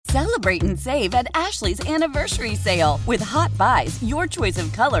Celebrate and save at Ashley's Anniversary Sale. With Hot Buys, your choice of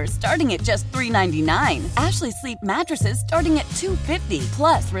colors starting at just $3.99. Ashley Sleep mattresses starting at $2.50.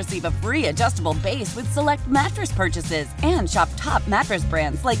 Plus, receive a free adjustable base with select mattress purchases. And shop top mattress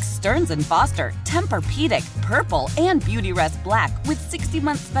brands like Stearns & Foster, Tempur-Pedic, Purple, and Beautyrest Black with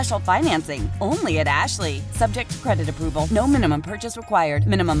 60-month special financing. Only at Ashley. Subject to credit approval. No minimum purchase required.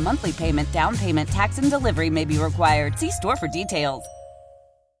 Minimum monthly payment, down payment, tax, and delivery may be required. See store for details.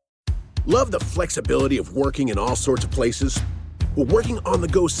 Love the flexibility of working in all sorts of places? Well, working on the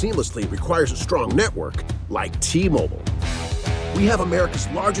go seamlessly requires a strong network like T-Mobile. We have America's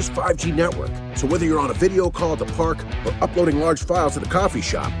largest 5G network, so whether you're on a video call at the park or uploading large files at the coffee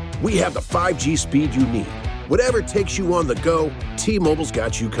shop, we have the 5G speed you need. Whatever takes you on the go, T-Mobile's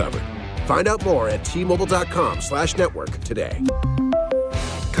got you covered. Find out more at T-Mobile.com/network today.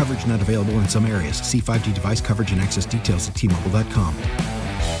 Coverage not available in some areas. See 5G device coverage and access details at T-Mobile.com.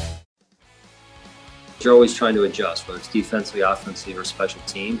 You're always trying to adjust, whether it's defensively, offensively, or special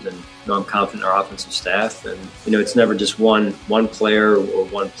teams. And I'm confident in our offensive staff. And it's never just one player or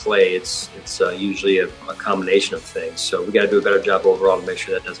one play. It's usually a combination of things. So we got to do a better job overall to make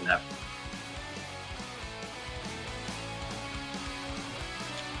sure that doesn't happen.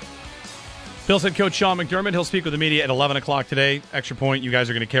 Bills head coach Sean McDermott. He'll speak with the media at 11 o'clock today. Extra point. You guys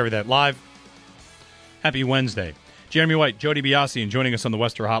are going to carry that live. Happy Wednesday. Jeremy White, Joe DiBiase, and joining us on the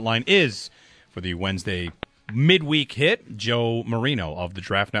Wester Hotline is, for the Wednesday midweek hit, Joe Marino of the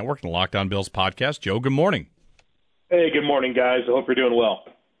Draft Network and the Locked On Bills podcast. Joe, good morning. Hey, good morning, guys. I hope you're doing well.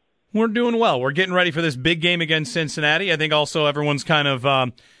 We're doing well. We're getting ready for this big game against Cincinnati. I think also everyone's kind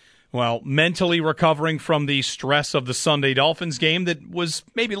of, mentally recovering from the stress of the Sunday Dolphins game that was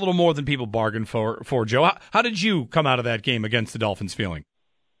maybe a little more than people bargained for Joe. How did you come out of that game against the Dolphins feeling?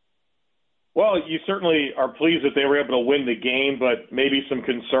 Well, you certainly are pleased that they were able to win the game, but maybe some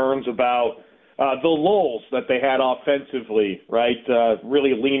concerns about the lulls that they had offensively, right?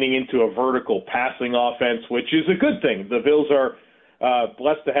 Really leaning into a vertical passing offense, which is a good thing. The Bills are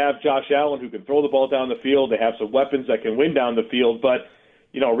blessed to have Josh Allen, who can throw the ball down the field. They have some weapons that can win down the field. But,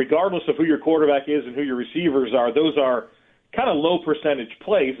 regardless of who your quarterback is and who your receivers are, those are kind of low percentage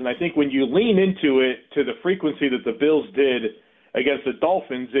plays. And I think when you lean into it to the frequency that the Bills did against the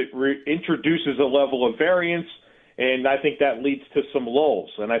Dolphins, it introduces a level of variance. And I think that leads to some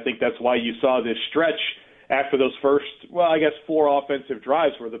lulls. And I think that's why you saw this stretch after those first, 4 offensive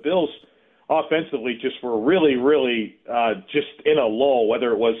drives where the Bills offensively just were really, really just in a lull,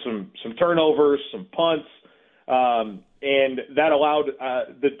 whether it was some turnovers, some punts, and that allowed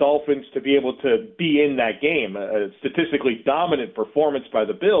the Dolphins to be able to be in that game. A statistically dominant performance by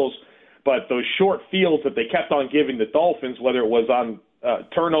the Bills, but those short fields that they kept on giving the Dolphins, whether it was on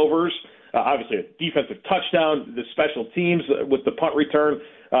turnovers, obviously a defensive touchdown, the special teams with the punt return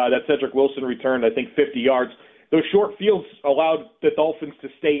that Cedric Wilson returned, I think 50 yards. Those short fields allowed the Dolphins to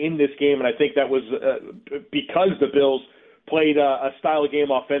stay in this game, and I think that was because the Bills played a style of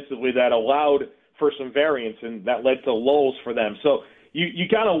game offensively that allowed for some variance, and that led to lulls for them. So you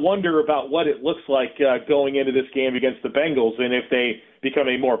kind of wonder about what it looks like going into this game against the Bengals, and if they become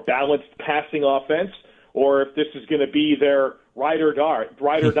a more balanced passing offense, or if this is going to be their ride or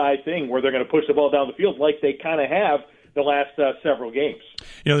die thing where they're going to push the ball down the field like they kind of have the last several games.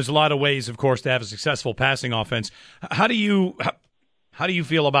 There's a lot of ways, of course, to have a successful passing offense. How do you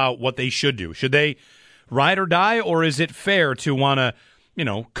feel about what they should do? Should they ride or die, or is it fair to want to,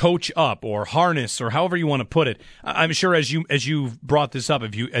 coach up or harness or however you want to put it? I'm sure as you've brought this up,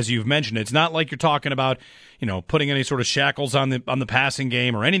 as you've mentioned, it's not like you're talking about, putting any sort of shackles on the passing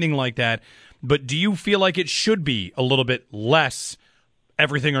game or anything like that. But do you feel like it should be a little bit less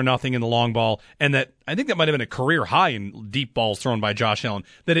everything or nothing in the long ball, and that I think that might have been a career high in deep balls thrown by Josh Allen,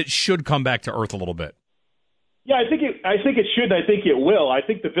 that it should come back to earth a little bit? Yeah, I think it should. I think it will. I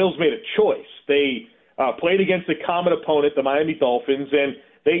think the Bills made a choice. They played against a common opponent, the Miami Dolphins, and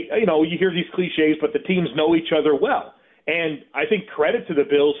they, you hear these cliches, but the teams know each other well. And I think credit to the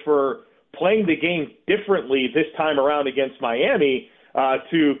Bills for playing the game differently this time around against Miami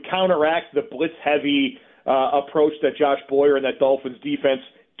to counteract the blitz-heavy approach that Josh Boyer and that Dolphins defense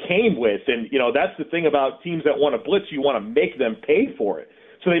came with. And, that's the thing about teams that want to blitz. You want to make them pay for it.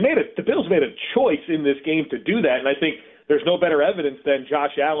 So the Bills made a choice in this game to do that. And I think there's no better evidence than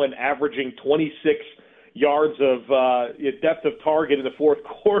Josh Allen averaging 26 yards of depth of target in the fourth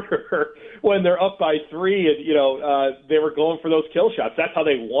quarter when they're up by 3 and, they were going for those kill shots. That's how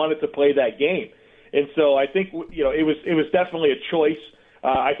they wanted to play that game. And so I think, it was definitely a choice.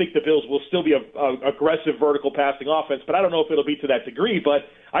 I think the Bills will still be a aggressive vertical passing offense, but I don't know if it'll be to that degree. But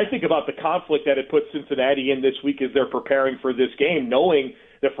I think about the conflict that it puts Cincinnati in this week as they're preparing for this game, knowing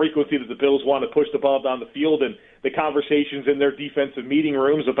the frequency that the Bills want to push the ball down the field and the conversations in their defensive meeting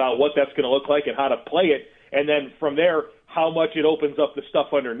rooms about what that's going to look like and how to play it. And then from there, how much it opens up the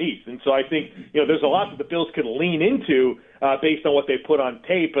stuff underneath. And so I think, there's a lot that the Bills could lean into based on what they put on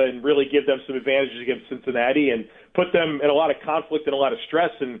tape and really give them some advantages against Cincinnati and put them in a lot of conflict and a lot of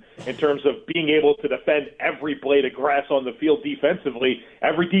stress in terms of being able to defend every blade of grass on the field defensively.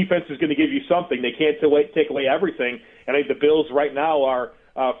 Every defense is going to give you something. They can't take away everything. And I think the Bills right now are,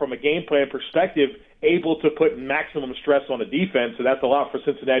 from a game plan perspective, able to put maximum stress on the defense. So that's a lot for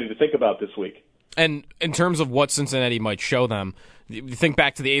Cincinnati to think about this week. And in terms of what Cincinnati might show them, you think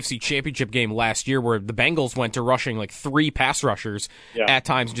back to the AFC Championship game last year where the Bengals went to rushing like 3 pass rushers at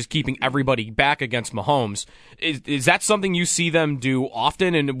times, just keeping everybody back against Mahomes. Is that something you see them do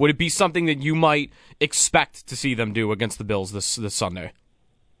often, and would it be something that you might expect to see them do against the Bills this Sunday?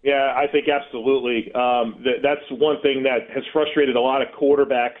 Yeah, I think absolutely. That's one thing that has frustrated a lot of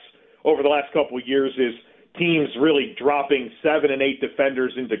quarterbacks over the last couple of years is teams really dropping 7 and 8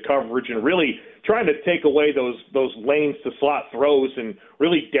 defenders into coverage and really trying to take away those lanes to slot throws and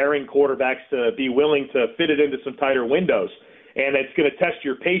really daring quarterbacks to be willing to fit it into some tighter windows. And it's going to test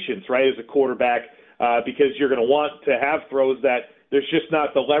your patience, right, as a quarterback, because you're going to want to have throws that there's just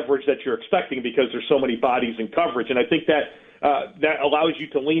not the leverage that you're expecting because there's so many bodies in coverage. And I think that that allows you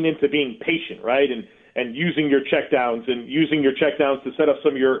to lean into being patient, right, and using your checkdowns to set up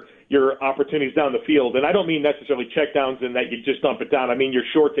some of your opportunities down the field. And I don't mean necessarily checkdowns in that you just dump it down. I mean your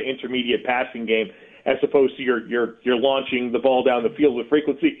short to intermediate passing game as opposed to you're launching the ball down the field with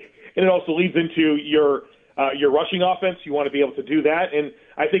frequency. And it also leads into your rushing offense. You want to be able to do that. And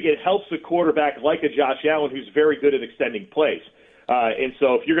I think it helps a quarterback like a Josh Allen who's very good at extending plays. And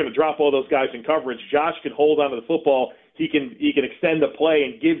so if you're going to drop all those guys in coverage, Josh can hold onto the football. He can extend the play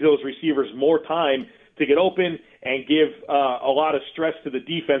and give those receivers more time to get open and give a lot of stress to the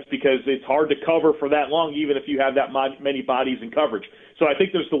defense because it's hard to cover for that long, even if you have that many bodies in coverage. So I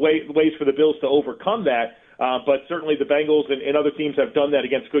think there's the ways for the Bills to overcome that, but certainly the Bengals and other teams have done that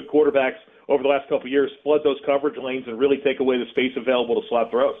against good quarterbacks over the last couple of years, flood those coverage lanes and really take away the space available to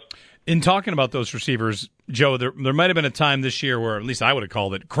slot throws. In talking about those receivers, Joe, there might have been a time this year where, at least I would have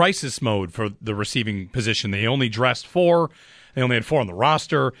called it, crisis mode for the receiving position. They only dressed 4. They only had 4 on the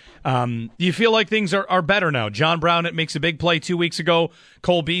roster. Do you feel like things are better now? John Brown makes a big play 2 weeks ago.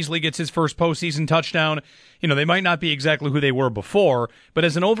 Cole Beasley gets his first postseason touchdown. They might not be exactly who they were before, but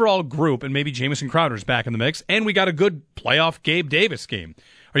as an overall group, and maybe Jamison Crowder's back in the mix, and we got a good playoff Gabe Davis game.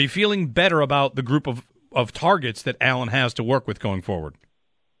 Are you feeling better about the group of targets that Allen has to work with going forward?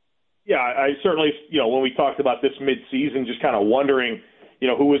 Yeah, I certainly, when we talked about this midseason, just kind of wondering,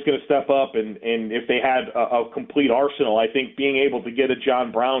 who was going to step up and if they had a complete arsenal. I think being able to get a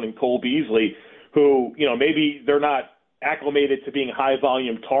John Brown and Cole Beasley, who, maybe they're not acclimated to being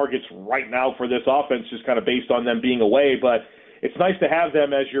high-volume targets right now for this offense, just kind of based on them being away, but it's nice to have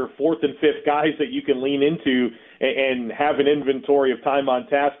them as your 4th and 5th guys that you can lean into and have an inventory of time on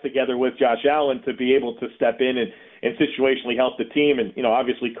task together with Josh Allen to be able to step in and situationally help the team. And,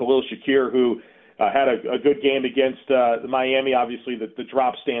 obviously Khalil Shakir, who had a good game against Miami. Obviously the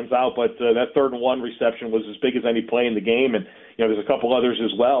drop stands out, but that 3rd and 1 reception was as big as any play in the game. And, there's a couple others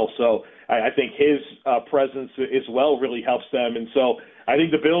as well. So I think his presence as well really helps them. And so I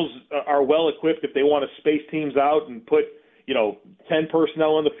think the Bills are well equipped if they want to space teams out and put, 10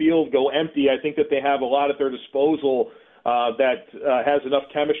 personnel on the field, go empty. I think that they have a lot at their disposal that has enough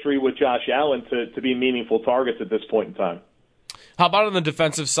chemistry with Josh Allen to be meaningful targets at this point in time. How about on the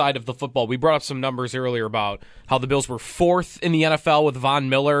defensive side of the football? We brought up some numbers earlier about how the Bills were 4th in the NFL with Von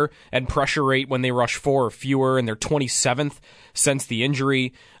Miller and pressure rate when they rush 4 or fewer, and they're 27th since the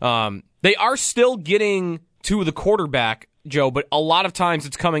injury. They are still getting to the quarterback, Joe, but a lot of times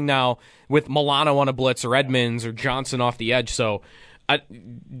it's coming now with Milano on a blitz or Edmonds or Johnson off the edge. So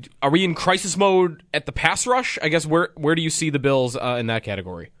are we in crisis mode at the pass rush? I guess where do you see the Bills in that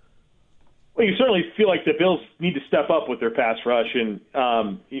category? Well, you certainly feel like the Bills need to step up with their pass rush. And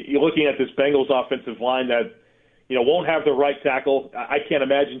you're looking at this Bengals offensive line that, won't have the right tackle. I can't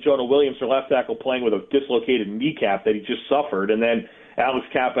imagine Jonah Williams, their left tackle, playing with a dislocated kneecap that he just suffered. And then Alex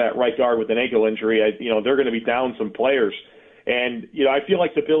Kappa at right guard with an ankle injury. They're going to be down some players. And, I feel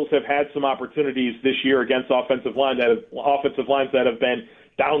like the Bills have had some opportunities this year against offensive lines that have been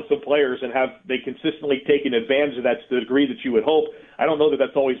down some players and have they consistently taken advantage of that to the degree that you would hope. I don't know that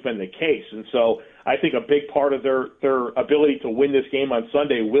that's always been the case. And so I think a big part of their ability to win this game on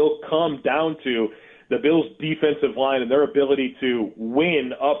Sunday will come down to the Bills' defensive line and their ability to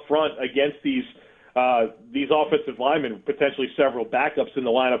win up front against these offensive linemen, potentially several backups in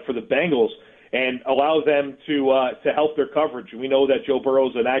the lineup for the Bengals. and allow them to help their coverage. We know that Joe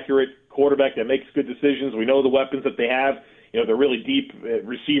Burrow's an accurate quarterback that makes good decisions. We know the weapons that they have. They're really deep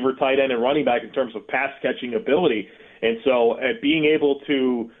receiver, tight end, and running back in terms of pass-catching ability. And so being able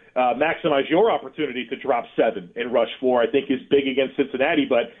to maximize your opportunity to drop 7 and rush 4, I think, is big against Cincinnati.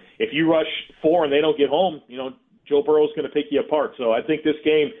 But if you rush 4 and they don't get home, Joe Burrow's going to pick you apart. So I think this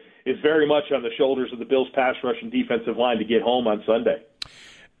game is very much on the shoulders of the Bills' pass rush and defensive line to get home on Sunday.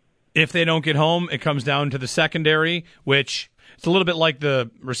 If they don't get home, it comes down to the secondary, which it's a little bit like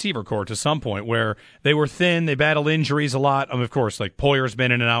the receiver corps to some point, where they were thin, they battled injuries a lot. Of course, like Poyer's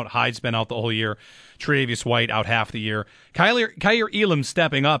been in and out, Hyde's been out the whole year, Tre'Davious White out half the year. Kaiir Elam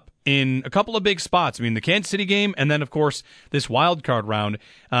stepping up in a couple of big spots. I mean, the Kansas City game, and then, of course, this wild card round.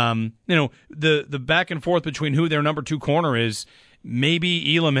 The back and forth between who their number 2 corner is,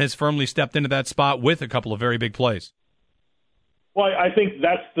 maybe Elam has firmly stepped into that spot with a couple of very big plays. Well, I think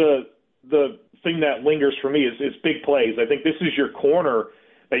that's the thing that lingers for me is big plays. I think this is your corner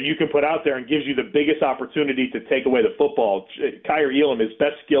that you can put out there and gives you the biggest opportunity to take away the football. Kaiir Elam, his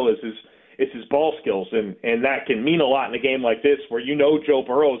best skill is his ball skills, and that can mean a lot in a game like this where Joe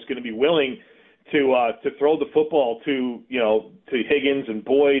Burrow is going to be willing to throw the football to Higgins and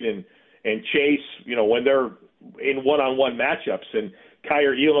Boyd and Chase, when they're in one-on-one matchups. And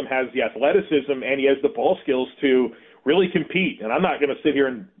Kaiir Elam has the athleticism and he has the ball skills to really compete. And I'm not going to sit here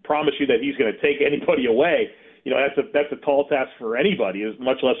and promise you that he's going to take anybody away. That's a tall task for anybody,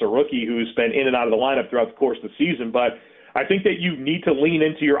 much less a rookie who's been in and out of the lineup throughout the course of the season. But I think that you need to lean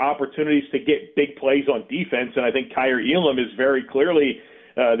into your opportunities to get big plays on defense, and I think Kaiir Elam is very clearly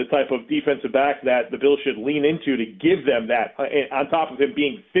the type of defensive back that the Bills should lean into to give them that, on top of him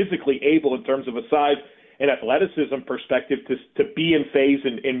being physically able in terms of a size and athleticism perspective to be in phase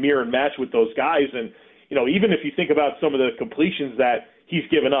and mirror and match with those guys. And even if you think about some of the completions that he's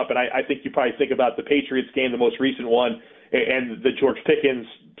given up, and I think you probably think about the Patriots game, the most recent one, and the George Pickens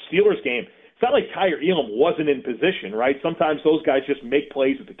Steelers game, it's not like Kaiir Elam wasn't in position, right? Sometimes those guys just make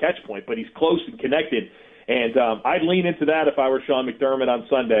plays at the catch point, but he's close and connected. And I'd lean into that if I were Sean McDermott on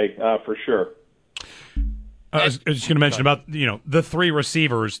Sunday, for sure. I was just going to mention about the 3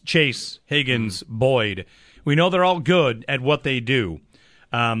 receivers, Chase, Higgins, Boyd. We know they're all good at what they do.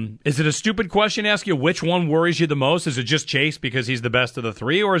 Is it a stupid question to ask you which one worries you the most? Is it just Chase because he's the best of the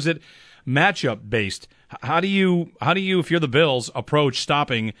 3, or is it matchup based? How do you, if you're the Bills, approach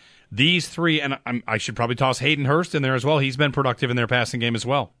stopping these 3? And I should probably toss Hayden Hurst in there as well. He's been productive in their passing game as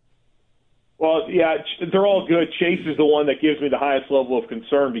well. Well, yeah, they're all good. Chase is the one that gives me the highest level of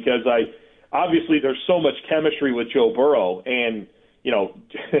concern because obviously there's so much chemistry with Joe Burrow, and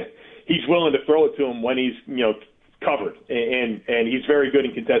he's willing to throw it to him when he's covered, and he's very good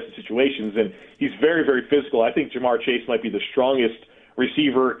in contested situations, and he's very, very physical. I think Jamar Chase might be the strongest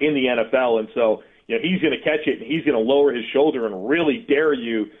receiver in the NFL, and so he's going to catch it, and he's going to lower his shoulder and really dare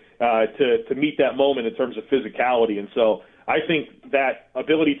you to meet that moment in terms of physicality. And so I think that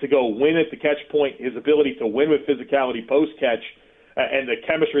ability to go win at the catch point, his ability to win with physicality post-catch, and the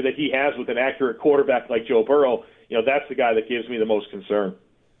chemistry that he has with an accurate quarterback like Joe Burrow, that's the guy that gives me the most concern.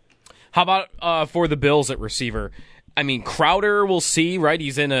 How about for the Bills at receiver? I mean, Crowder, we'll see, right?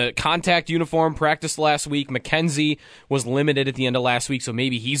 He's in a contact uniform, practiced last week. McKenzie was limited at the end of last week, so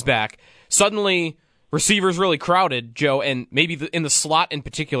maybe he's back. Suddenly, receivers really crowded, Joe, and maybe in the slot in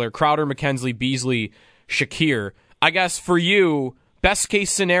particular, Crowder, McKenzie, Beasley, Shakir. I guess for you, best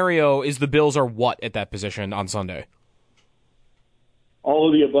case scenario is the Bills are what at that position on Sunday? All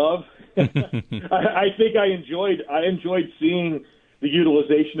of the above. I think I enjoyed seeing the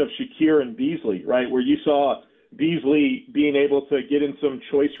utilization of Shakir and Beasley, right, where you saw Beasley being able to get in some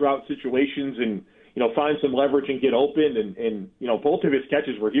choice route situations and find some leverage and get open, and both of his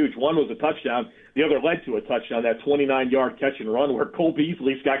catches were huge. One was a touchdown, the other led to a touchdown, that 29-yard catch and run where Cole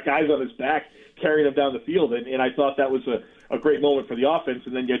Beasley's got guys on his back carrying him down the field, and I thought that was a great moment for the offense.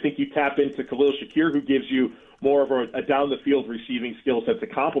 And then I think you tap into Khalil Shakir, who gives you more of a down-the-field receiving skill set to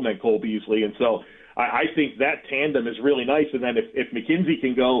complement Cole Beasley, and so I think that tandem is really nice. And then if McKenzie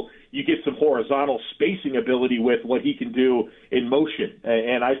can go, you get some horizontal spacing ability with what he can do in motion.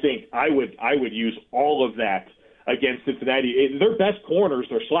 And I think I would use all of that against Cincinnati. Their best corner is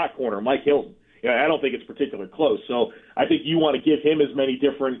their slot corner, Mike Hilton. I don't think it's particularly close. So I think you want to give him as many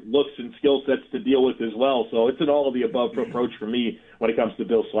different looks and skill sets to deal with as well. So it's an all-of-the-above approach for me when it comes to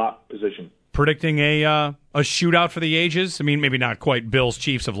Bill's slot position. Predicting a shootout for the ages? I mean, maybe not quite Bills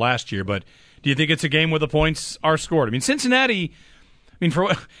Chiefs of last year, but do you think it's a game where the points are scored? I mean, Cincinnati,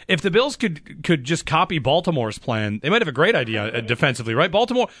 if the Bills could just copy Baltimore's plan, they might have a great idea defensively, right?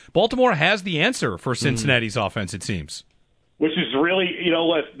 Baltimore has the answer for Cincinnati's offense, it seems. which is really,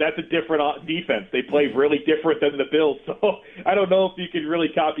 that's a different defense. They play really different than the Bills. So I don't know if you can really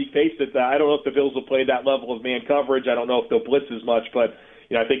copy-paste it. I don't know if the Bills will play that level of man coverage. I don't know if they'll blitz as much, but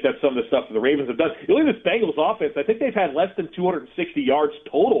I think that's some of the stuff that the Ravens have done. You look at this Bengals offense, I think they've had less than 260 yards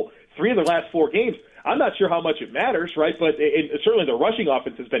total 3 of their last 4 games. I'm not sure how much it matters, right? But certainly the rushing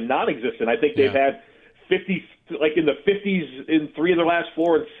offense has been non-existent. I think they've had 50, like in the 50s in 3 of their last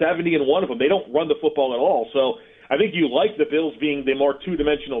 4 and 70 in 1 of them. They don't run the football at all. So I think you like the Bills being the more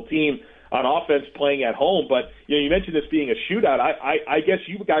two-dimensional team on offense playing at home. But you mentioned this being a shootout. I guess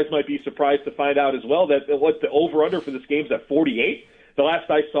you guys might be surprised to find out as well that what the over/under for this game is at 48. The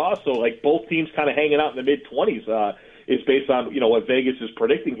last I saw, so like both teams kind of hanging out in the mid-20s is based on what Vegas is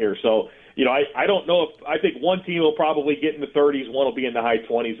predicting here. So I don't know if I think one team will probably get in the 30s, one will be in the high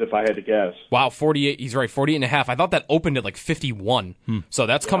 20s if I had to guess. Wow, 48. He's right, 48.5. I thought that opened at like 51. So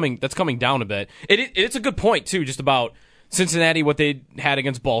that's coming down a bit. It's a good point too, just about Cincinnati, what they had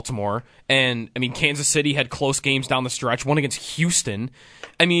against Baltimore, and I mean Kansas City had close games down the stretch. One against Houston.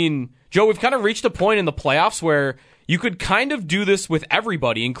 I mean, Joe, we've kind of reached a point in the playoffs where you could kind of do this with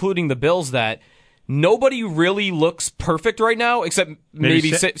everybody, including the Bills, that nobody really looks perfect right now, except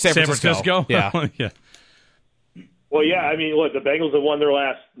maybe San Francisco. Yeah. Yeah. Well, yeah. I mean, look, the Bengals have won their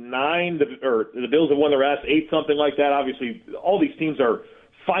last 9, the Bills have won their last 8, something like that. Obviously, all these teams are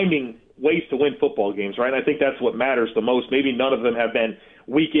finding ways to win football games, right? And I think that's what matters the most. Maybe none of them have been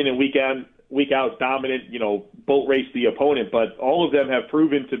week in and week out dominant, boat race the opponent, but all of them have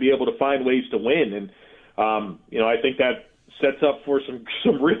proven to be able to find ways to win. And I think that sets up for some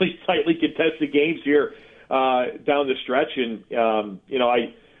really tightly contested games here down the stretch. And I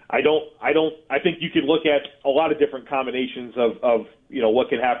think you can look at a lot of different combinations of what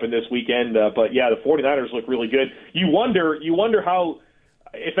can happen this weekend. But yeah, the 49ers look really good. You wonder how,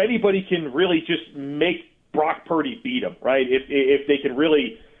 if anybody can really just make Brock Purdy beat him, right? If they can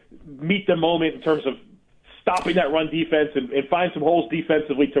really meet the moment in terms of stopping that run defense and find some holes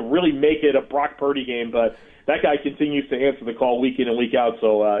defensively to really make it a Brock Purdy game. But that guy continues to answer the call week in and week out,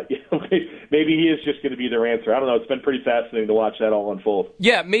 so maybe he is just going to be their answer. I don't know. It's been pretty fascinating to watch that all unfold.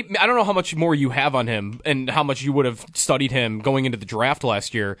 Yeah, maybe, I don't know how much more you have on him and how much you would have studied him going into the draft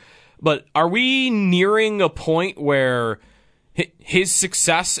last year, but are we nearing a point where his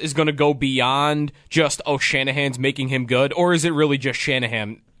success is going to go beyond just, Shanahan's making him good, or is it really just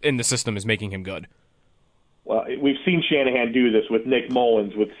Shanahan in the system is making him good? Well, we've seen Shanahan do this with Nick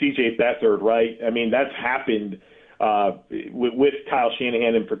Mullins, with C.J. Beathard, right? I mean, that's happened with Kyle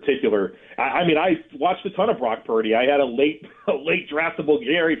Shanahan in particular. I watched a ton of Brock Purdy. I had a late draftable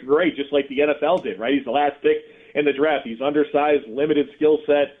Gary Gray, just like the NFL did, right? He's the last pick in the draft. He's undersized, limited skill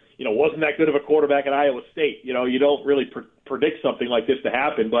set. Wasn't that good of a quarterback at Iowa State. You don't really predict something like this to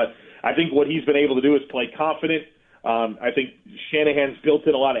happen, but I think what he's been able to do is play confident. I think Shanahan's built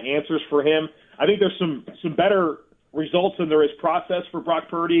in a lot of answers for him. I think there's some better results than there is process for Brock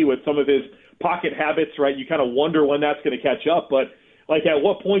Purdy with some of his pocket habits, right? You kind of wonder when that's going to catch up. But, at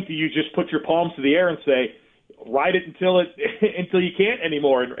what point do you just put your palms to the air and say, ride it until you can't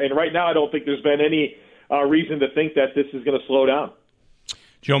anymore? And right now I don't think there's been any reason to think that this is going to slow down.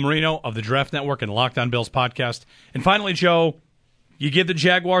 Joe Marino of the Draft Network and Locked On Bills podcast. And finally, Joe, you give the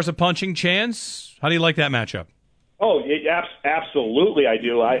Jaguars a punching chance. How do you like that matchup? Oh, absolutely I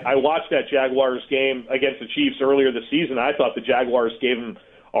do. I watched that Jaguars game against the Chiefs earlier this season. I thought the Jaguars gave them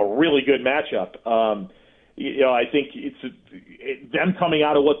a really good matchup. I think it's them coming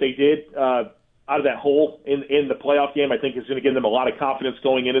out of what they did out of that hole in the playoff game, I think is going to give them a lot of confidence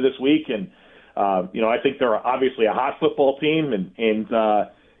going into this week. And, I think they're obviously a hot football team. And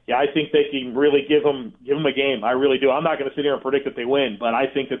I think they can really give them a game. I really do. I'm not going to sit here and predict that they win, but I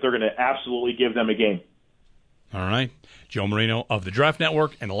think that they're going to absolutely give them a game. All right. Joe Marino of the Draft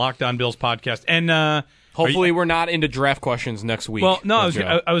Network and the Locked On Bills podcast. And hopefully we're not into draft questions next week. Well, no,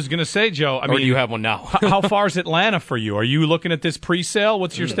 I was going to say, Joe. Do you have one now? How far is Atlanta for you? Are you looking at this pre-sale?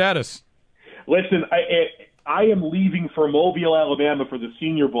 What's your status? Listen, I am leaving for Mobile, Alabama for the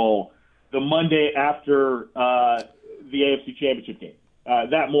Senior Bowl the Monday after the AFC Championship game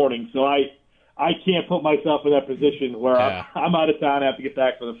that morning. So I can't put myself in that position where I'm out of town. I have to get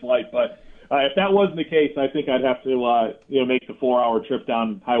back for the flight, but. If that wasn't the case, I think I'd have to make the 4-hour trip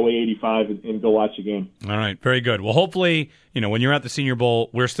down Highway 85 and go watch the game. All right, very good. Well, hopefully, when you're at the Senior Bowl,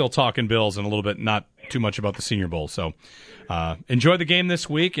 we're still talking Bills and a little bit not too much about the Senior Bowl. So enjoy the game this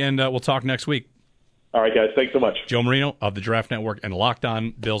week, and we'll talk next week. All right, guys. Thanks so much. Joe Marino of the Draft Network and Locked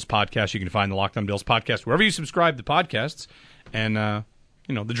On Bills podcast. You can find the Locked On Bills podcast wherever you subscribe to podcasts. And,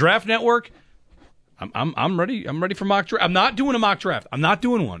 the Draft Network, I'm ready. I'm ready for mock draft. I'm not doing a mock draft. I'm not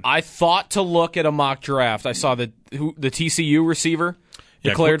doing one. I thought to look at a mock draft. I saw the TCU receiver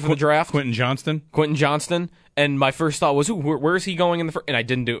declared for the draft. Quentin Johnston. And my first thought was, where is he going in the first? And I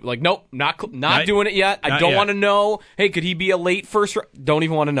didn't do it. Like, nope, not doing it yet. I don't want to know. Hey, could he be a late first? Don't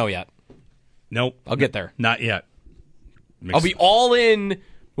even want to know yet. Nope. I'll get there. Not yet. I'll be all in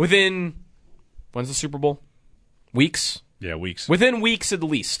within, when's the Super Bowl? Weeks? Yeah, weeks. Within weeks at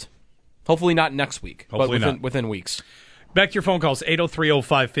least. Hopefully not next week, Hopefully but within weeks. Back to your phone calls,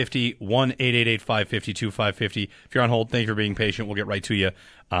 803-0550, 1-888-552-550. If you're on hold, thank you for being patient. We'll get right to you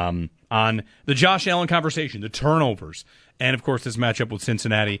on the Josh Allen conversation, the turnovers, and, of course, this matchup with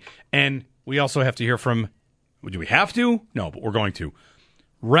Cincinnati. And we also have to hear from, do we have to? No, but we're going to.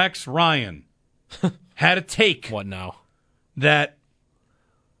 Rex Ryan had a take. What now? That,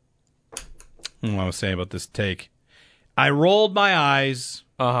 I don't know what I was saying about this take. I rolled my eyes.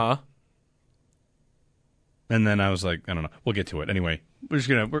 Uh-huh. And then I was like, I don't know. We'll get to it anyway. We're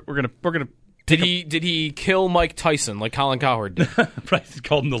gonna. Did he kill Mike Tyson like Colin Cowherd did? Right, he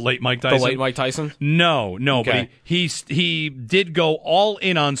called him the late Mike Tyson. The late Mike Tyson? No, okay. But he did go all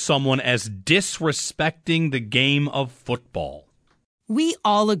in on someone as disrespecting the game of football. We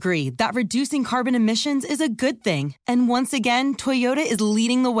all agree that reducing carbon emissions is a good thing. And once again, Toyota is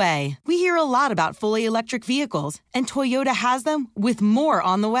leading the way. We hear a lot about fully electric vehicles, and Toyota has them with more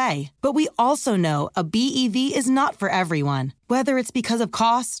on the way. But we also know a BEV is not for everyone, whether it's because of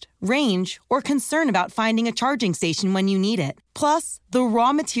cost, range, or concern about finding a charging station when you need it. Plus, the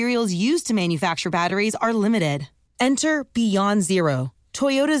raw materials used to manufacture batteries are limited. Enter Beyond Zero,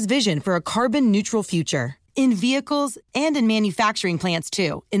 Toyota's vision for a carbon-neutral future. In vehicles and in manufacturing plants,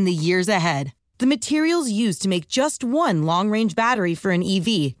 too, in the years ahead. The materials used to make just one long-range battery for an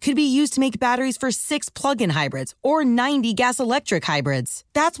EV could be used to make batteries for 6 plug-in hybrids or 90 gas-electric hybrids.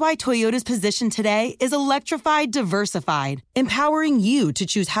 That's why Toyota's position today is electrified, diversified, empowering you to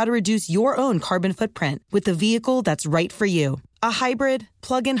choose how to reduce your own carbon footprint with the vehicle that's right for you. A hybrid,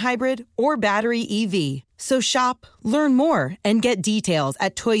 plug-in hybrid, or battery EV. So shop, learn more, and get details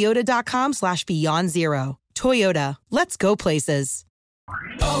at toyota.com/beyondzero. Toyota, let's go places.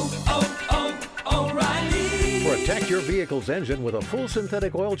 O'Reilly. Protect your vehicle's engine with a full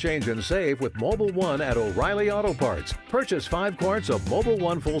synthetic oil change and save with Mobil 1 at O'Reilly Auto Parts. Purchase 5 quarts of Mobil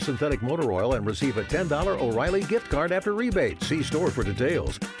 1 full synthetic motor oil and receive a $10 O'Reilly gift card after rebate. See store for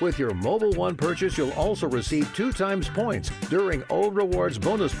details. With your Mobil 1 purchase, you'll also receive 2 times points during O Rewards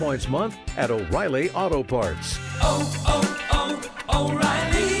Bonus Points Month at O'Reilly Auto Parts.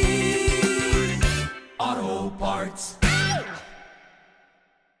 O'Reilly Auto Parts.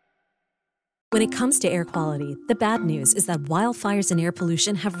 When it comes to air quality, the bad news is that wildfires and air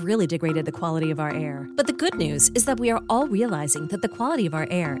pollution have really degraded the quality of our air. But the good news is that we are all realizing that the quality of our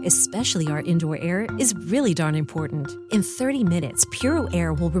air, especially our indoor air, is really darn important. In 30 minutes, Puro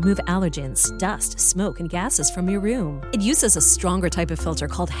Air will remove allergens, dust, smoke, and gases from your room. It uses a stronger type of filter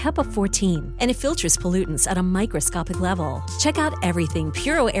called HEPA 14, and it filters pollutants at a microscopic level. Check out everything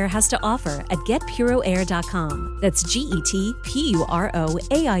Puro Air has to offer at getpuroair.com. That's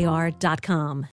GETPUROAIR.com.